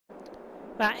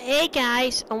Right, hey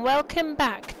guys, and welcome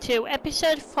back to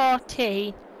episode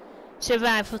 14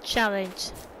 Survival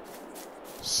Challenge.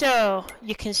 So,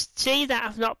 you can see that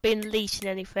I've not been leasing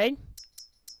anything.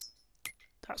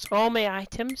 That's all my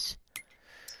items.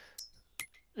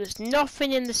 There's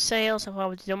nothing in the sales. I've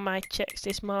already done my checks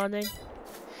this morning.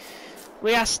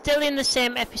 We are still in the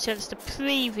same episode as the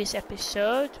previous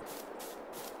episode.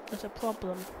 There's a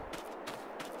problem.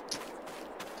 Did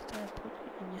I put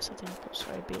it in? Yes, I didn't put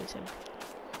soybeans in.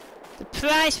 The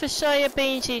price for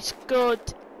soyabeans is good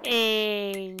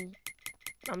in...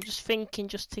 I'm just thinking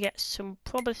just to get some,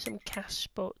 probably some cash,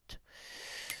 but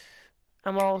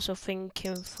I'm also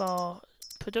thinking for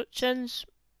productions.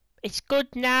 It's good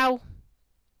now.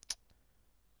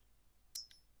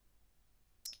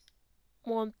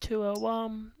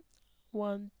 1201,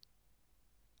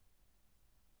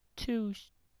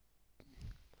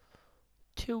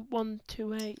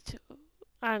 2128.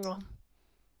 Hang on.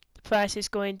 The price is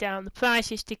going down. The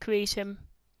price is decreasing.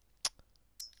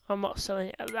 I'm not selling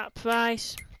it at that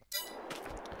price.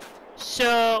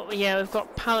 So yeah, we've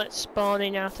got pallets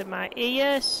spawning out of my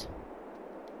ears.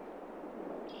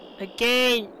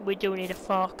 Again, we do need a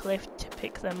forklift to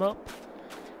pick them up.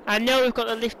 I know we've got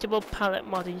the liftable pallet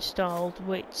mod installed,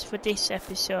 which for this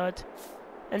episode,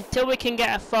 until we can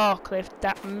get a forklift,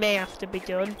 that may have to be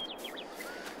done.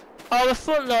 Or a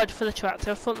front loader for the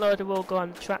tractor. A front loader will go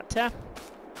on the tractor.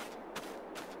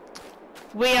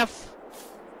 We have,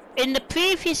 in the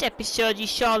previous episode you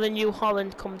saw the New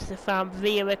Holland come to the farm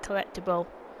via a collectible.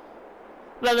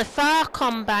 Well, the Far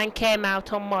Combine came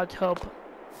out on Mod Hub.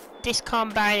 This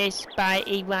combine is by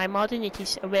EY Modding, it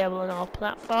is available on all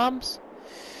platforms.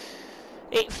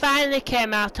 It finally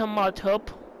came out on Mod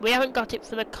Hub. We haven't got it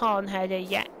for the corn header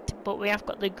yet, but we have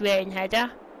got the grain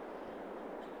header.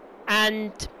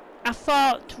 And I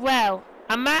thought, well,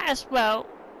 I might as well.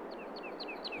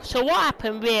 So what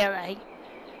happened really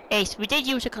is we did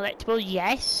use a collectible,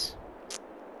 yes.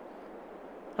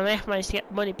 And I managed to get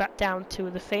the money back down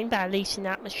to the thing by leasing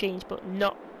out machines but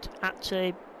not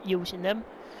actually using them.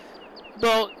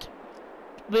 But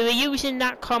we were using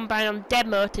that combine on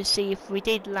demo to see if we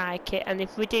did like it, and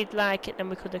if we did like it then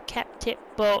we could have kept it,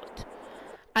 but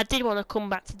I did want to come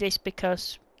back to this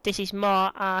because this is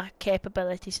more our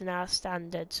capabilities and our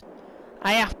standards.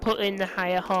 I have put in the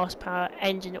higher horsepower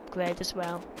engine upgrade as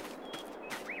well.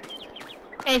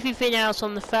 Everything else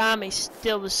on the farm is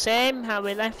still the same how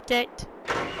we left it.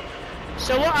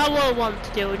 So what I will want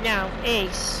to do now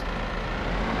is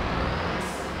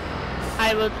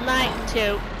I would like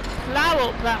to plough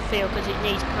up that field because it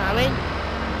needs ploughing,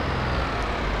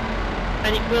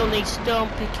 and it will need stone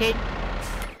picking,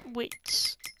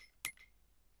 which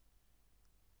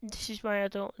this is why I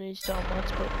don't need stone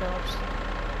mods, but no.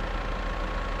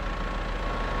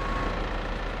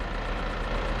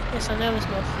 Yes, I know there's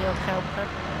no field helper.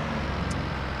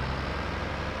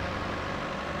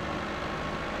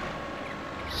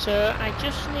 So I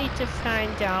just need to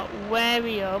find out where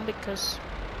we own, because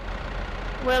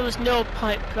well, there's no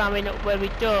point ploughing up where we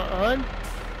don't own.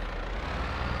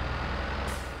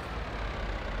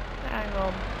 Hang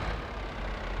on.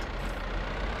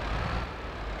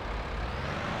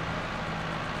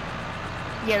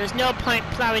 Yeah, there's no point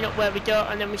ploughing up where we don't,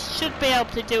 and then we should be able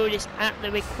to do this at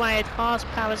the required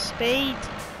horsepower speed.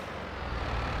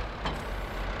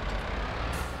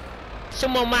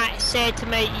 Someone might say to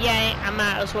me, yeah, I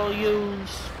might as well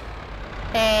use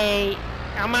I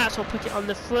might as well put it on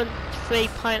the front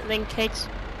 3-point linkage.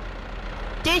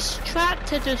 This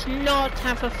tractor does not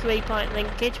have a 3-point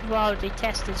linkage. We've already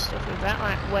tested stuff with that,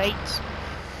 like weights.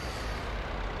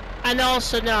 And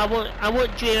also, no, I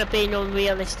won't dream of being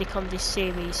unrealistic on this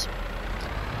series.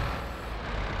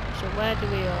 So where do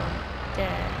we own?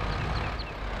 There.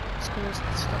 It's gonna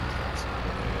stop this.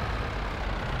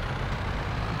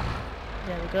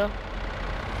 There we go.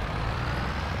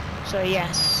 So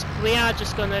yes, we are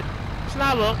just gonna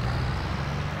plough up.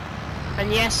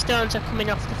 And yes, stones are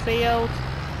coming off the field.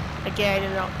 Again,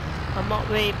 I'm not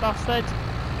really bothered.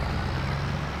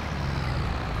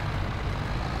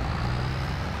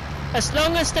 As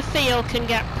long as the field can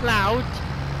get ploughed,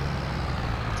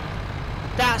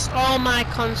 that's all my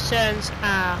concerns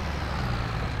are.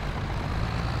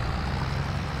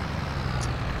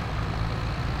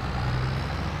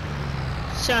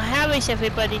 So how is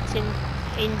everybody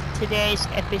in today's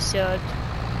episode,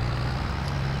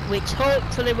 which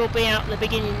hopefully will be out at the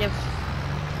beginning of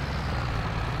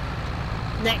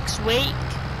next week?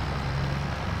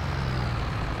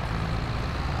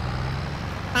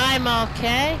 I'm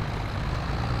okay.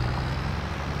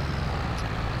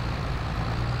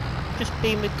 Just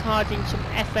been recording some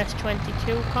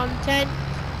Fs22 content.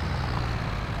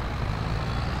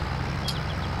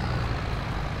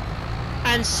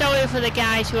 And sorry for the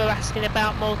guys who are asking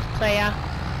about multiplayer.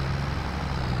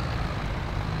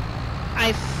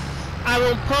 I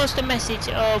will post a message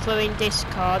over in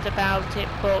Discord about it,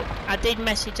 but I did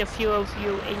message a few of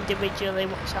you individually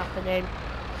what's happening.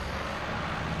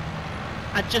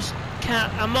 I just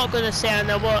can't, I'm not going to say,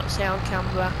 and I won't say on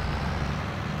camera.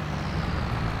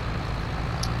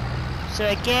 So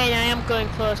again, I am going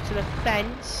close to the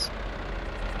fence.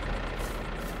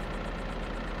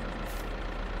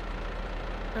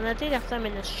 And I did have them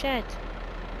in the shed.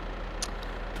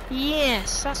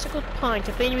 Yes, that's a good point.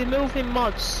 I've been removing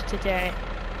mods today.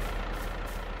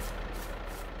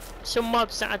 Some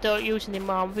mods that I don't use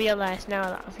anymore. I realise now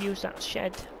that I've used that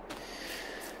shed.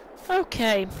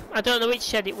 Okay, I don't know which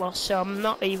shed it was, so I'm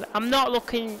not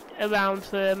looking around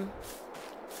for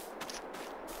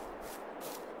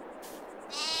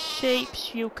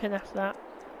sheeps. You can have that.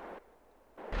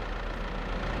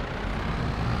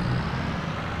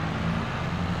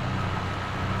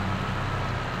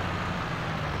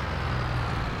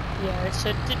 Yeah,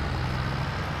 so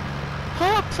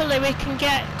hopefully we can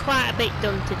get quite a bit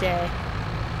done today.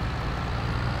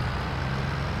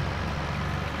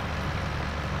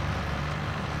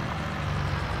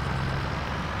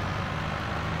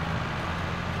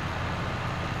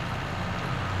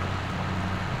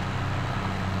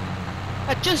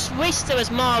 I just wish there was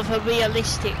more of a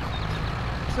realistic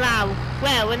plough.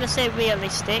 Well, when I say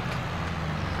realistic,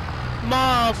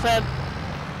 more of a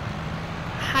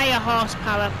higher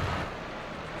horsepower.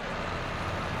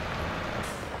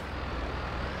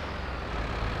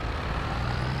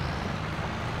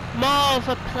 More of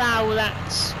a plough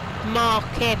that's more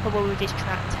capable with this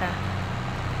tractor.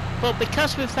 But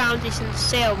because we found this in the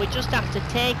sale, we just have to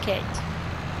take it.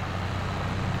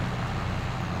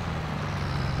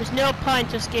 There's no point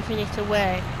just giving it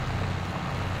away.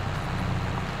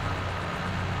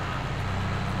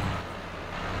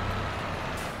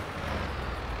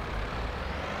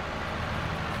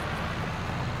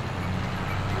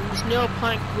 There's no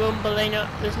point grumbling,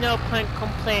 there's no point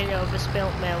complaining over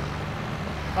spilt milk.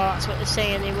 Oh, that's what they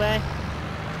say anyway.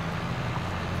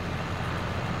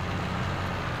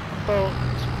 But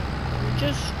I'm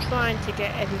just trying to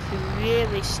get everything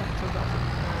really settled on the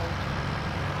ground.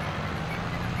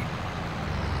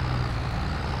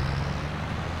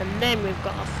 And then we've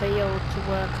got a field to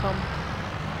work on.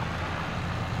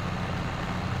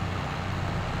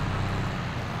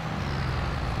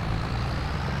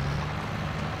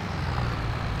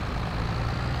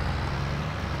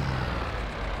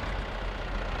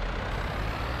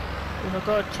 If I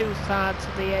go too far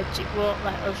to the edge, it won't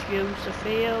let us use the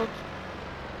field.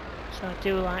 So I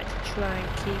do like to try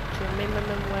and keep to a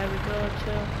minimum where we go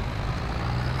to.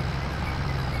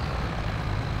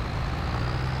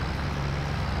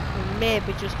 And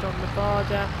maybe just on the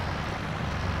border.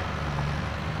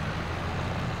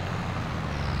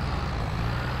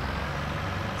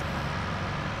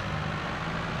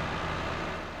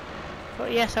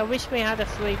 But yes, I wish we had a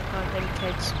 3-point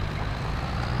linkage.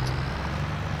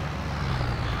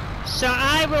 So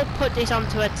I will put this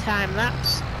onto a time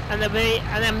lapse, and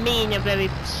I mean a very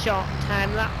short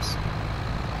time lapse.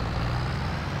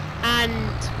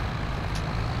 And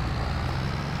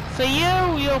for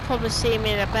you, you'll probably see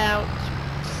me in about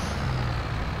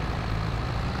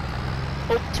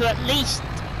up to at least,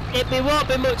 it won't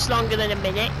be much longer than a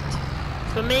minute.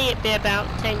 For me, it'd be about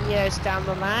 10 years down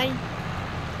the line.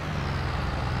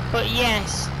 But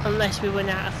yes, unless we run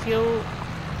out of fuel.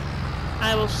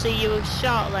 I will see you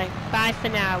shortly. Bye for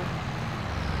now.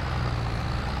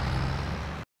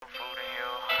 Food in you.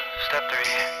 Step 3.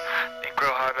 Think real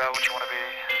hard about what you want to be.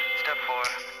 Step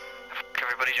 4.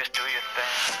 Everybody just do your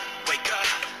thing. Wake up.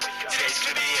 Today's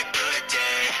gonna be a good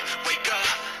day. Wake up.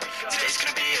 Today's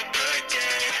gonna be a good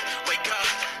day. Wake up.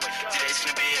 Today's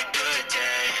gonna be a good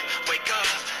day. Wake up.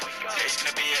 Today's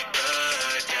gonna be a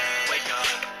good day. Wake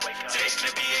up. Today's gonna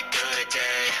be a good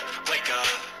day. Wake up.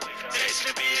 Today's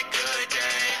gonna be a good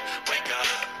day. Wake up.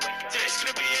 Today's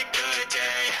gonna be a good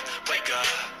day. Wake up.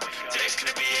 Today's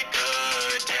gonna be a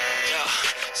good day. Yo,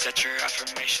 set your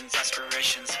affirmations,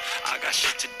 aspirations. I got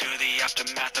shit to do, the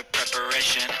aftermath of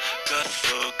preparation. Good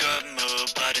food, good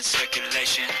mood, blood in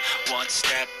circulation. One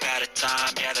step at a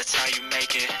time, yeah, that's how you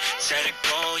make it. Set a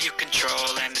goal you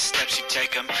control and the steps you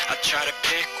take them. I try to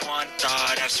pick one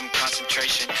thought, have some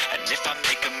concentration. And if I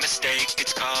make a mistake,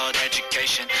 it's called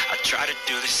education. I try to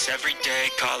do this every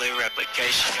day, call it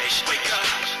replication. Wake up,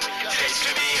 today's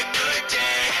gonna be a good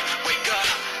day. Wake up,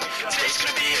 today's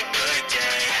gonna be a good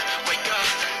day. Wake up,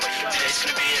 today's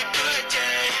gonna be a good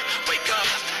day. Wake up,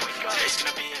 today's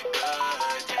gonna be a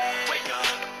good day. Wake up,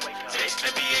 today's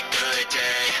gonna be a good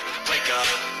day. Wake up,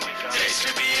 today's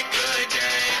gonna be a good day.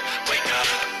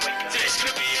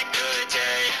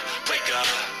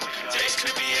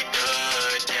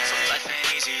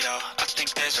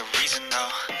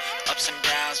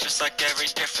 just like every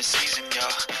different season, yo.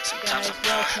 Sometimes Guys, I'm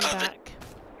welcome not, other back.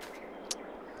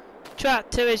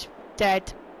 Tractor is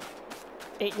dead.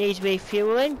 It needs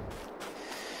refueling.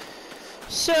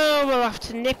 So we'll have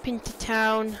to nip into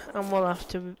town and we'll have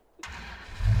to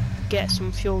get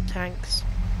some fuel tanks.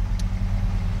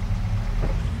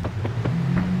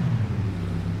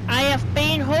 I have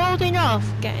been holding off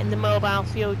getting the mobile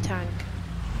fuel tank.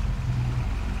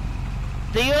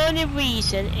 The only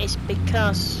reason is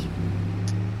because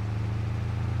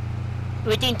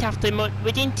we didn't have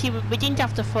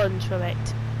the funds for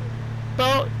it.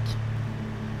 But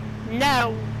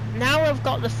now I've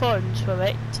got the funds for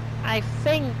it, I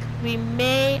think we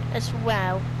may as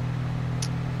well.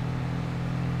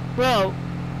 Well,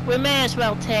 we may as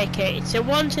well take it. It's a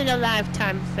once in a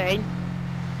lifetime thing.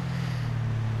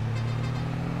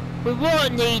 We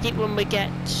won't need it when we get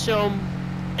some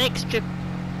extra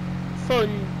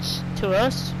funds to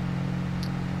us,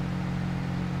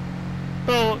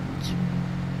 but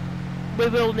we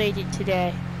will need it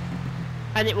today,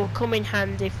 and it will come in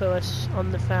handy for us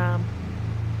on the farm.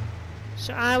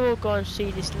 So I will go and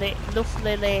see this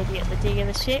lovely lady at the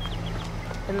dealership,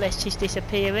 unless she's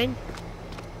disappearing.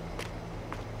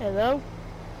 Hello?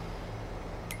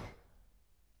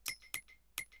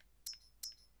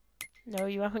 No,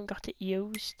 you haven't got it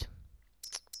used.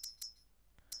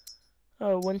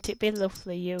 Oh, wouldn't it be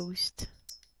lovely used?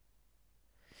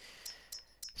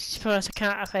 Suppose I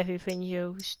can't have everything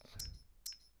used.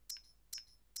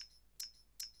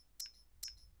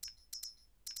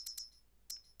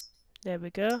 There we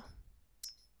go.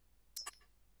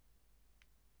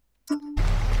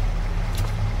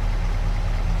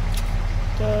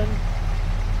 Done.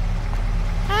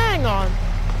 Hang on.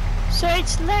 So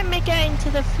it's let me get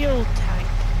into the fuel tank.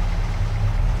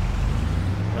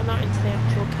 Well, not into the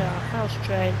actual car. How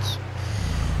strange.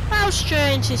 How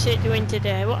strange is it doing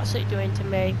today? What's it doing to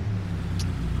me?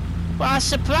 Well, I was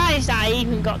surprised that I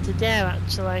even got to there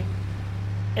actually.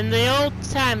 In the old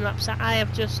time lapse that I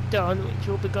have just done, which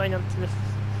will be going on to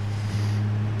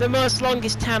the most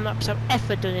longest time lapse I've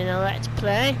ever done in a Let's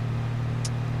Play,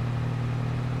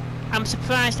 I'm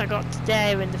surprised I got to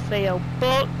there in the field,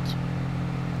 but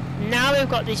now we've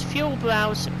got this fuel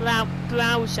browser,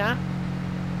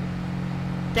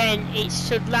 then it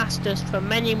should last us for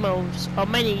many months, or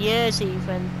many years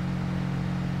even.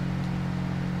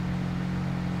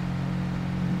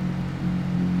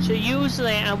 So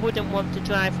usually I wouldn't want to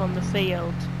drive on the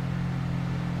field,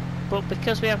 but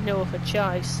because we have no other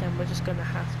choice, then we're just going to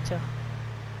have to.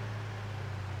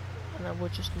 And I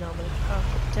would just normally park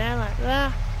up there like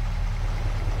that.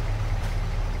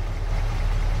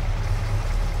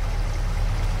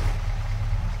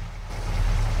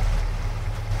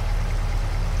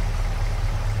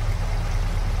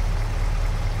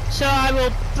 So I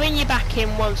will bring you back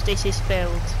in once this is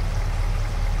filled.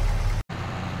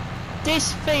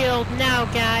 This field now,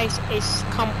 guys, is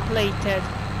completed.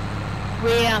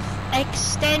 We have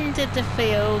extended the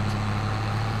field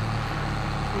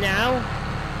now.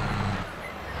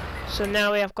 So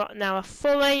now we have got a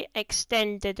fully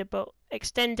extendable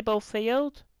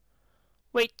field,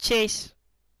 which is,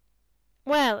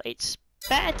 well, it's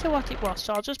better to what it was.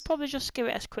 So I'll probably just give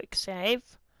it a quick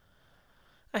save.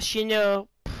 As you know,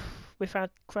 we've had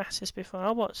crashes before.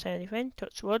 I won't say anything,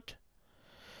 touch wood.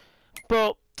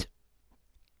 But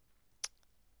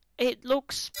it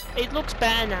looks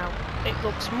better now. It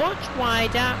looks much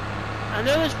wider. I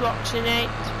know there's rocks in it,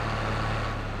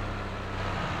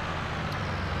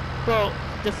 but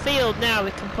the field now, we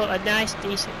can put a nice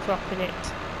decent crop in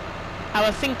it. I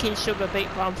was thinking Sugarbeet,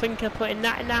 but I'm thinking of putting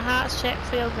that in a heart-shaped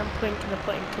field, and I'm thinking of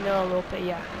putting canola up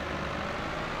here.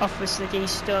 Obviously these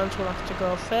stones will have to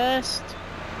go first.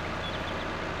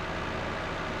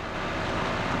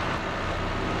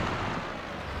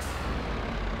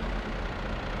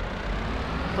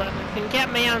 But if I can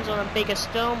get my hands on a bigger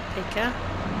stone picker,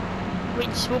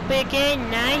 which will be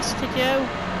again nice to do.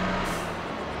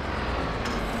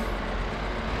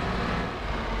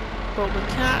 But we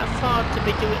can't afford to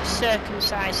be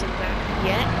circumcising that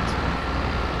yet.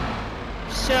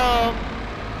 So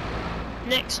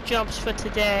next jobs for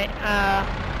today are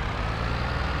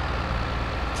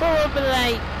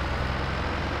probably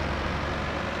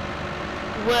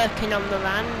working on the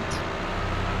land.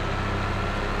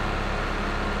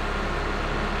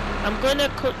 I'm going to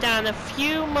cut down a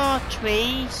few more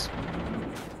trees,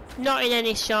 not in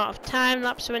any sort of time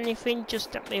lapse or anything,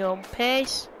 just at my own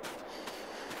pace.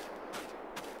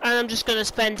 And I'm just going to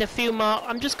spend a few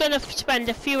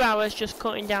hours just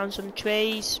cutting down some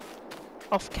trees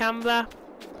off camera.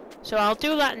 So I'll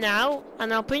do that now,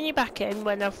 and I'll bring you back in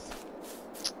when I've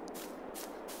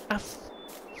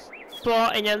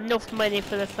brought in enough money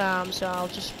for the farm, so I'll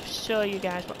just show you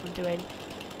guys what I'm doing.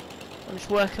 I'm just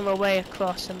working my way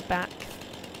across and back.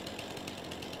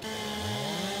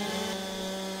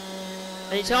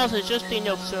 And it's also just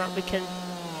enough so that we can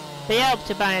be able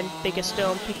to buy a bigger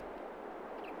stone pick.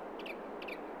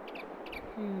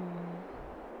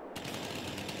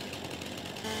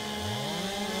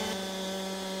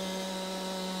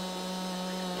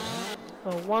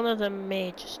 Well, one of them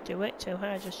may just do it, so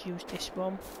I just use this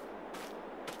one.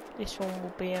 This one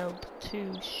will be able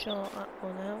to sort that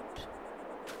one out.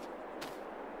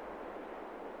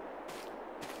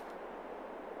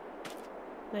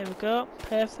 There we go,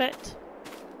 perfect.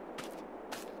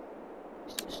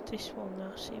 It's just this one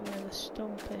now, see where the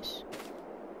stump is.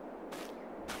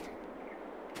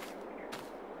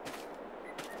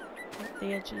 At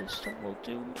the edge of the stump will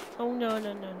do. Oh no,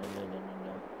 no, no, no, no, no, no,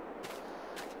 no.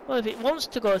 Well, if it wants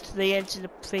to go to the edge of the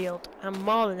field, I'm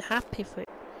more than happy for it.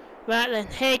 Right then,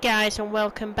 hey guys, and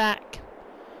welcome back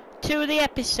to the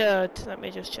episode. Let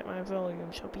me just check my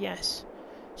volumes up, yes.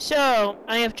 So,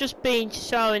 I have just been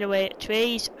sawing away at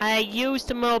trees. I used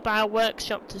the mobile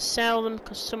workshop to sell them,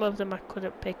 because some of them I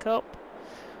couldn't pick up.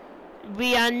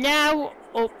 We are now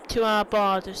up to our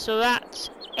border, so that's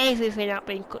everything I've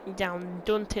been cutting down.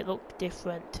 Doesn't it look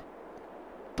different?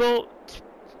 But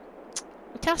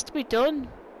it has to be done.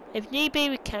 If need be,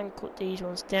 we can cut these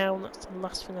ones down. That's the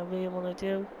last thing I really want to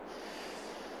do.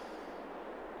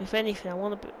 If anything, I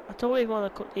don't really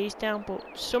want to cut these down, but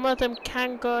some of them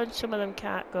can go and some of them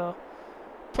can't go.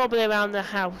 Probably around the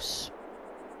house.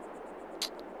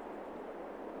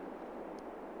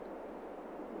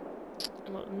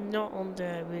 But not on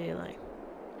there, really.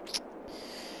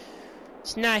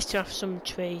 It's nice to have some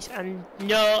trees. And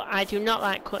no, I do not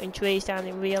like cutting trees down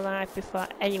in real life before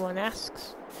anyone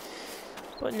asks.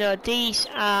 But no, these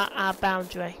are our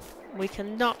boundary. We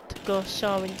cannot go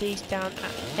sawing these down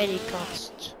at any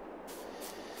cost.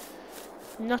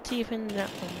 Not even that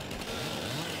one.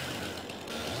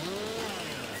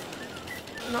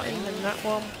 Not even that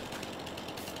one.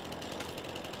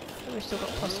 We've still got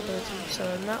possibility of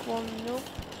sawing that one. Nope.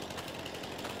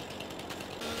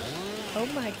 Oh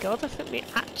my god, I think we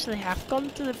actually have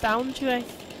gone to the boundary.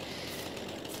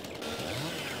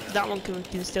 That one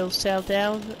can still sail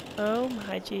down. Oh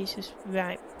my Jesus.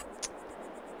 Right.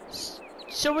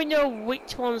 So we know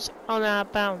which one's on our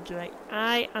boundary.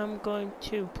 I am going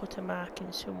to put a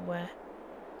marking somewhere.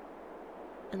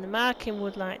 And the marking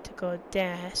would like to go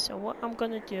there. So what I'm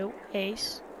going to do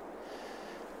is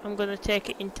I'm going to take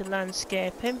it into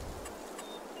landscaping.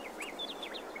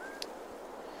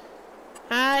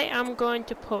 I am going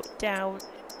to put down,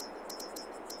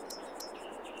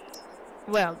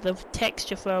 well, the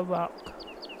texture for a rock.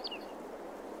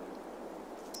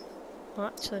 Well,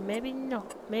 actually, maybe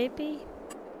not. Maybe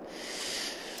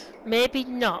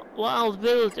not. What I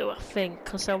will do, I think,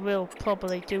 because I will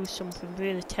probably do something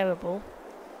really terrible.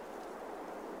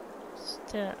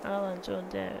 Start our lines on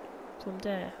there, from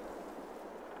there.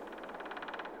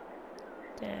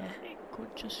 There, it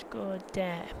could just go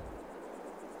there.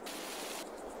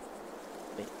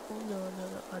 Wait, oh no, no,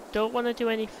 no, I don't want to do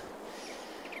any.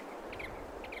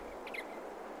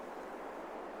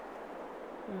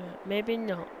 Right, maybe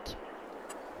not.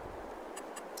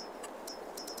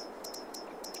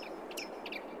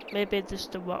 Maybe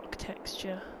just the rock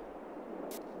texture.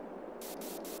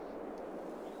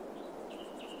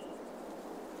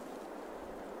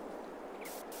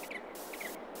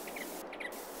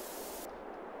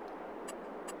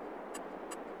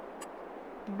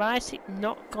 Why has it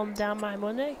not gone down my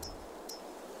money?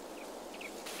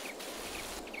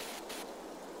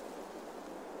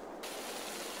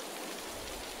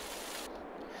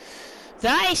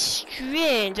 That is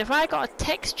strange. Have I got a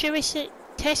texturing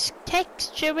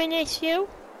issue?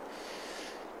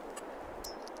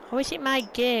 Or is it my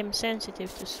game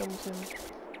sensitive to something?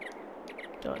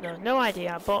 Don't know. No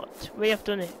idea, but we have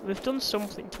done it. We've done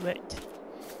something to it.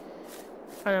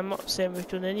 And I'm not saying we've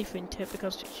done anything to it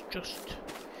because it's just...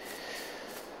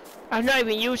 I've not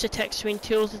even used a texturing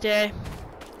tool today.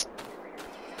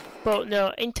 But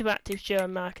no, interactive geo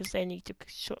markers, they need to be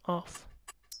shut off.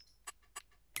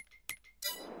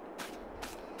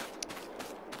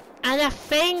 And I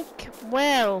think,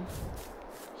 well,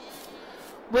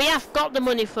 we have got the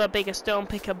money for a bigger stone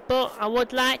picker, but I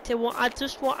would like to,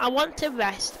 I want to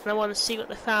rest and I want to see what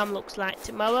the farm looks like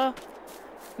tomorrow.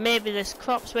 Maybe there's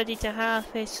crops ready to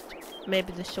harvest,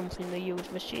 maybe there's something to use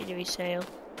machinery sale.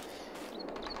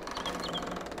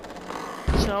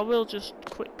 So I will just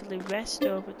quickly rest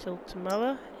over till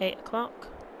tomorrow, 8 o'clock.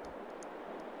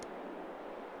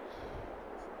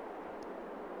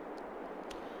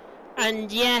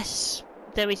 And yes,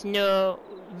 there is no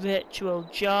virtual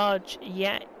George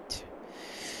yet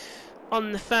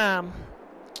on the farm.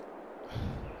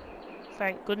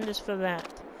 Thank goodness for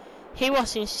that. He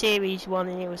was in series 1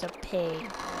 and he was a pain.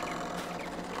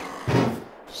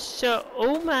 So,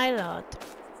 oh my lord,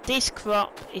 this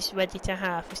crop is ready to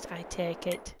harvest, I take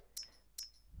it.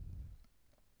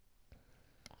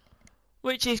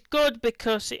 Which is good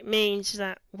because it means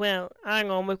that, well,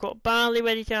 hang on, we've got barley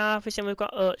ready to harvest and we've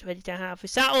got oats ready to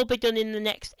harvest. That will be done in the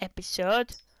next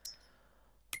episode.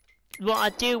 What I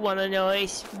do want to know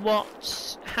is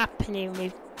what's happening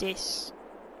with this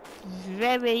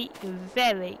very,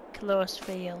 very close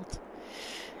field.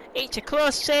 It's a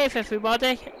close save,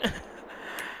 everybody.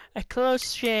 A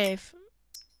close shave.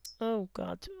 Oh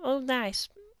god. Oh nice.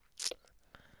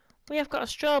 We have got a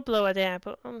straw blower there,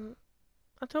 but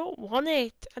I don't want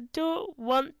it. I don't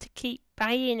want to keep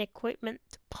buying equipment.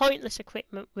 Pointless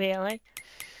equipment, really.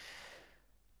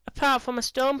 Apart from a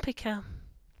stone picker.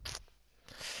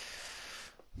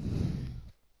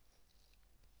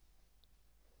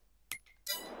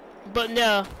 But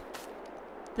no.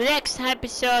 The next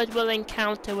episode we'll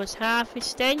encounter was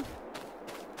harvesting.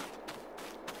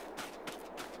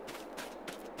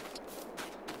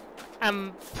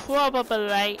 And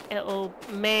probably it'll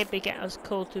maybe get us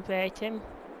cultivating.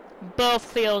 Both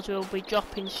fields will be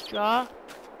dropping straw.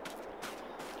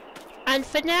 And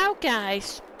for now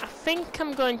guys, I think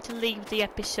I'm going to leave the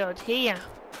episode here.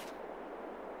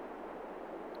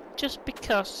 Just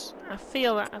because I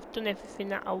feel that I've done everything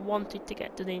that I wanted to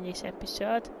get done in this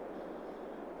episode.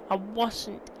 I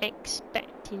wasn't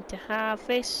expecting to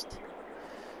harvest.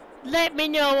 Let me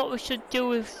know what we should do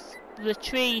with the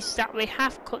trees that we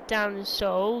have cut down and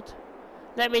sold.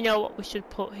 Let me know what we should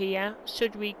put here.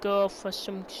 Should we go for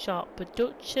some sort of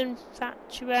production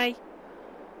factory?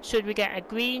 Should we get a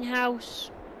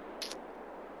greenhouse?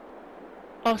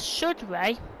 Or should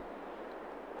we,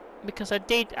 because I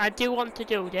do want to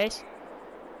do this,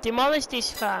 demolish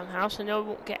this farmhouse, I know we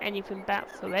won't get anything back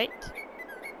for it,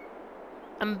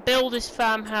 and build this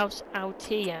farmhouse out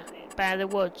here by the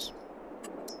woods.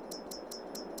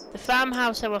 The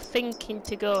farmhouse I was thinking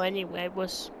to go anyway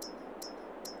was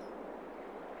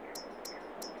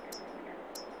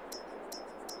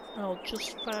I'll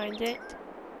just find it.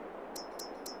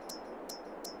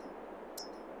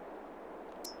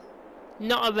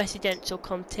 Not a residential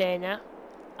container.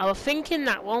 I was thinking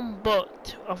that one,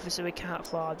 but obviously we can't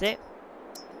afford it.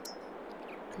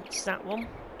 And it's that one.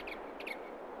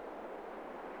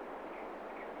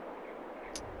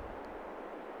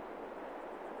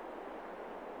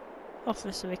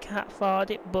 Obviously we can't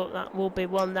afford it, but that will be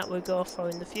one that we'll go for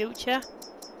in the future.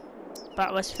 But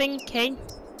I was thinking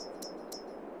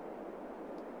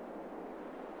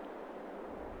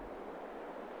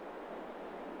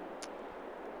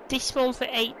this one for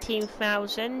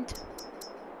 18,000,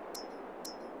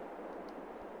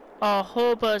 or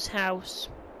Hobo's house,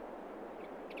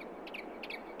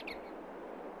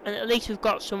 and at least we've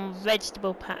got some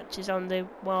vegetable patches on the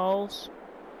walls,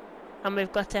 and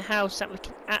we've got a house that we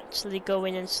can actually go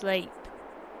in and sleep,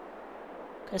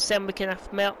 because then we can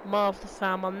have more of the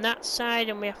farm on that side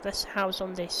and we have this house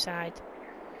on this side.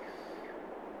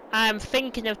 I'm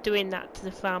thinking of doing that to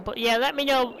the farm, but yeah, let me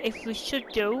know if we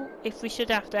should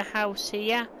have the house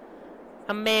here,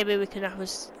 and maybe we can have a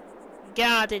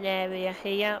garden area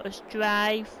here, as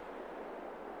drive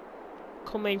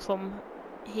coming from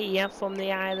here, from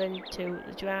the island to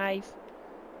the drive,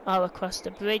 or across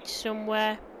the bridge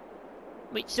somewhere,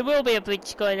 which there will be a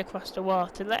bridge going across the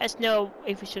water. Let us know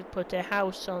if we should put a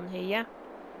house on here.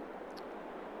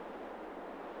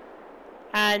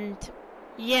 And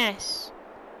yes,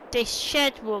 this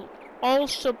shed will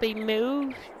also be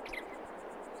moved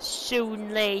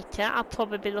soon later. I'll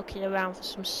probably be looking around for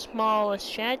some smaller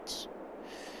sheds.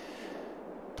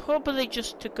 Probably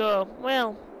just to go,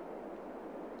 well,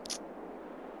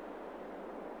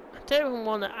 I don't even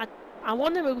want to, I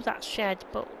want to move that shed,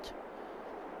 but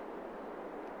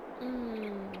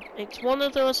it's one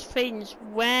of those things,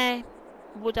 where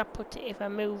would I put it if I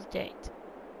moved it?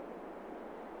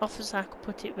 Obviously I could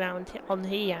put it round on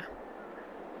here.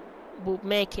 Would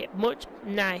make it much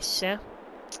nicer.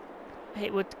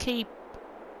 It would keep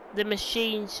the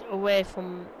machines away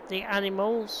from the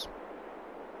animals.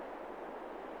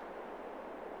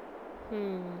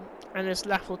 And this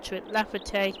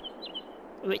Lafferty,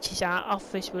 which is our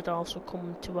office, would also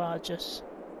come towards us.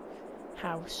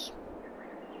 House.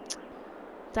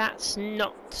 That's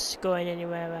not going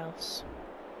anywhere else.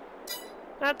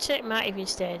 Actually, it might even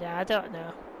stay there, I don't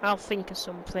know. I'll think of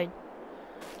something.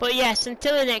 But yes,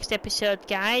 until the next episode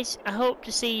guys, I hope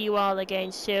to see you all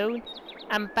again soon,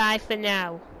 and bye for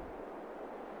now.